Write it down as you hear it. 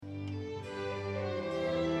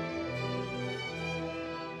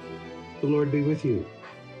The Lord be with you.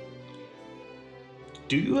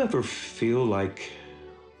 Do you ever feel like,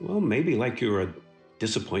 maybe like you're a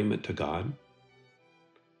disappointment to God?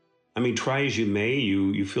 I mean, try as you may,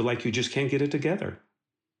 you feel like you just can't get it together.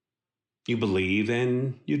 You believe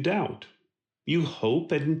and you doubt. You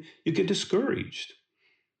hope and you get discouraged.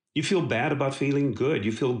 You feel bad about feeling good.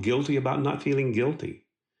 You feel guilty about not feeling guilty.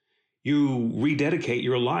 You rededicate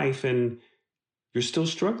your life and you're still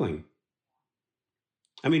struggling.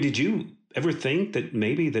 I mean, did you ever think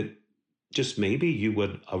that just maybe you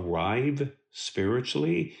would arrive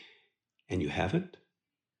spiritually and you haven't?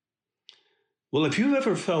 Well, if you've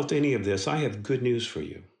ever felt any of this, I have good news for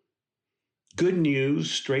you. Good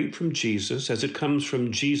news straight from Jesus, as it comes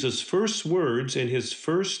from Jesus' first words in his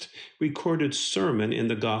first recorded sermon in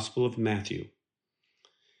the Gospel of Matthew.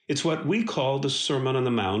 It's what we call the Sermon on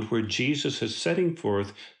the Mount, where Jesus is setting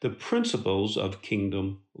forth the principles of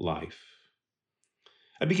kingdom life.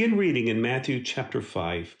 I begin reading in Matthew chapter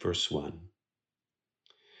 5, verse 1.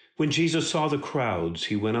 When Jesus saw the crowds,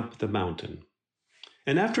 he went up the mountain.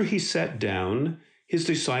 And after he sat down, his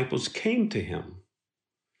disciples came to him.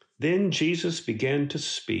 Then Jesus began to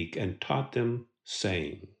speak and taught them,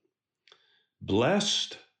 saying,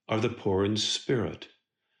 "Blessed are the poor in spirit,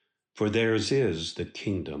 for theirs is the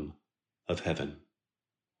kingdom of heaven."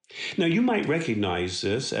 Now, you might recognize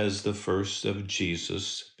this as the first of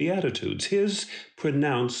Jesus' Beatitudes, his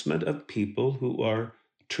pronouncement of people who are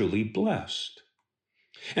truly blessed.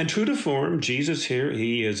 And true to form, Jesus here,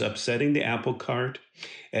 he is upsetting the apple cart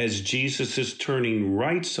as Jesus is turning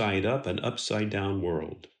right side up an upside down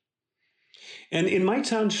world. And it might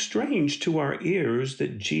sound strange to our ears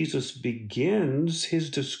that Jesus begins his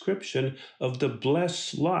description of the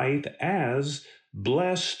blessed life as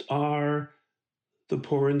blessed are the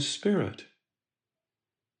poor in spirit.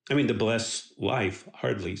 I mean, the blessed life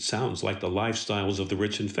hardly sounds like the lifestyles of the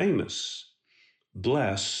rich and famous.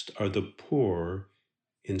 Blessed are the poor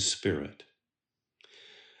in spirit.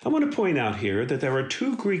 I want to point out here that there are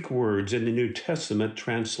two Greek words in the New Testament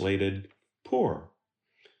translated poor.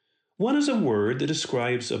 One is a word that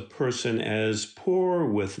describes a person as poor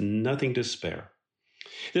with nothing to spare.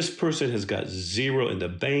 This person has got zero in the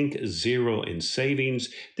bank, zero in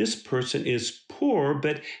savings. This person is poor,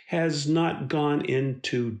 but has not gone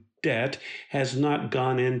into debt, has not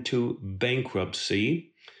gone into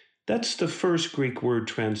bankruptcy. That's the first Greek word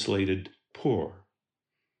translated poor.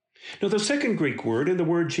 Now, the second Greek word, and the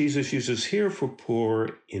word Jesus uses here for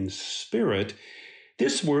poor in spirit,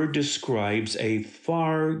 this word describes a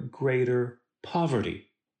far greater poverty.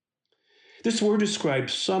 This word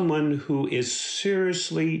describes someone who is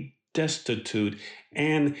seriously destitute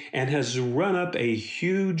and has run up a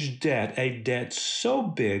huge debt, a debt so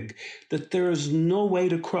big that there is no way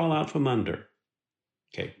to crawl out from under.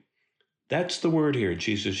 Okay, that's the word here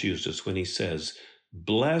Jesus uses when he says,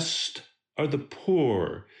 "Blessed are the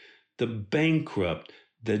poor, the bankrupt,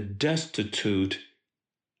 the destitute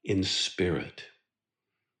in spirit."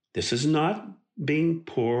 This is not being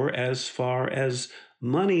poor as far as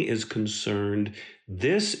money is concerned.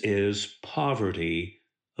 This is poverty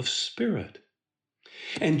of spirit.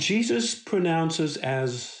 And Jesus pronounces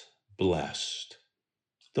as blessed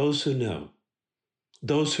those who know,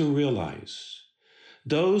 those who realize,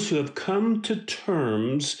 those who have come to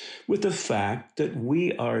terms with the fact that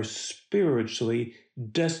we are spiritually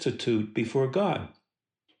destitute before God,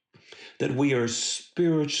 that we are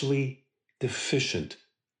spiritually deficient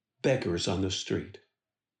beggars on the street.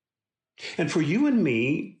 And for you and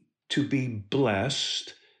me to be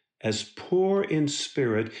blessed as poor in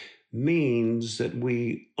spirit means that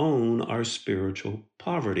we own our spiritual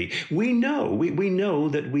poverty. We know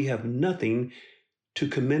that we have nothing to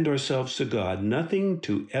commend ourselves to God, nothing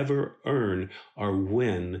to ever earn or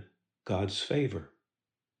win God's favor.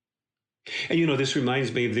 And this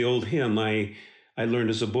reminds me of the old hymn I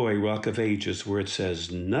learned as a boy, Rock of Ages, where it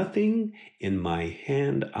says, "Nothing in my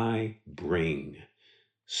hand I bring,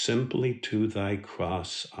 simply to thy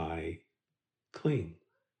cross I cling."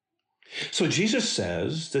 So Jesus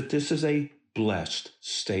says that this is a blessed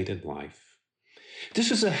state in life.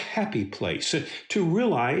 This is a happy place to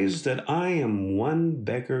realize that I am one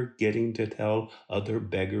beggar getting to tell other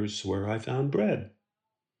beggars where I found bread.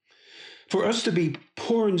 For us to be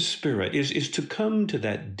poor in spirit is to come to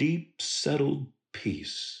that deep, settled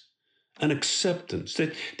peace, an acceptance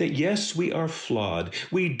that yes, we are flawed,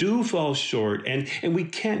 we do fall short, and we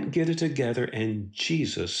can't get it together, and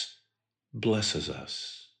Jesus blesses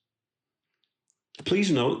us.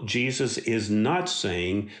 Please note, Jesus is not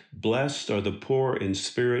saying, "Blessed are the poor in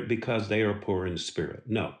spirit," because they are poor in spirit.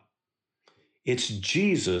 No. It's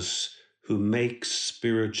Jesus who makes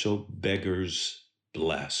spiritual beggars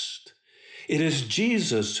blessed. It is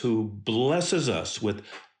Jesus who blesses us with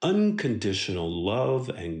unconditional love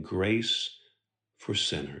and grace for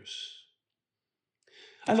sinners.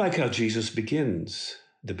 I like how Jesus begins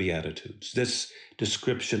the Beatitudes, this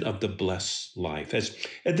description of the blessed life.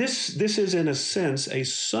 This is, in a sense, a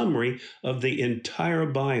summary of the entire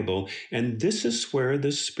Bible, and this is where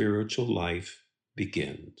the spiritual life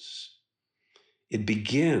begins. It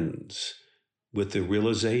begins with the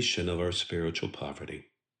realization of our spiritual poverty,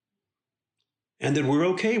 and that we're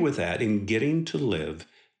okay with that in getting to live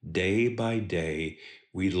day by day,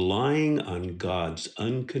 relying on God's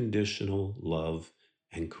unconditional love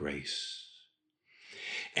and grace.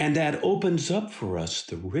 And that opens up for us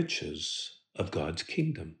the riches of God's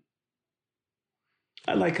kingdom.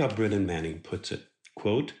 I like how Brennan Manning puts it,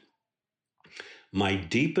 quote, "My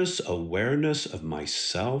deepest awareness of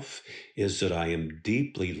myself is that I am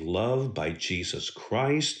deeply loved by Jesus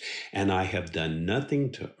Christ, and I have done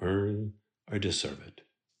nothing to earn or deserve it."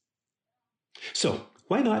 So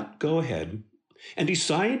why not go ahead and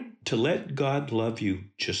decide to let God love you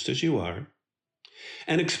just as you are,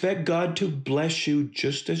 and expect God to bless you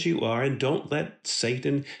just as you are, and don't let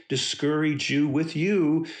Satan discourage you with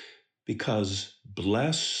you, because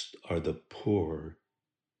blessed are the poor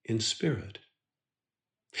in spirit.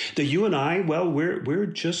 That you and I, well, we're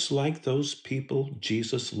just like those people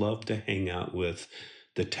Jesus loved to hang out with,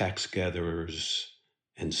 the tax gatherers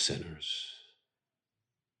and sinners.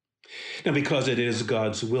 Now, because it is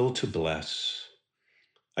God's will to bless,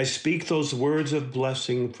 I speak those words of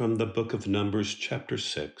blessing from the book of Numbers, chapter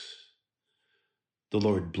 6. The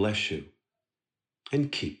Lord bless you and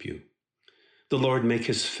keep you. The Lord make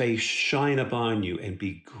his face shine upon you and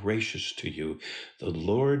be gracious to you. The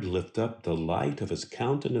Lord lift up the light of his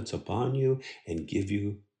countenance upon you and give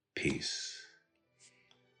you peace.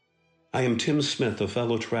 I am Tim Smith, a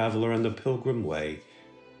fellow traveler on the Pilgrim Way.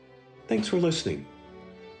 Thanks for listening.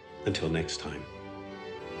 Until next time.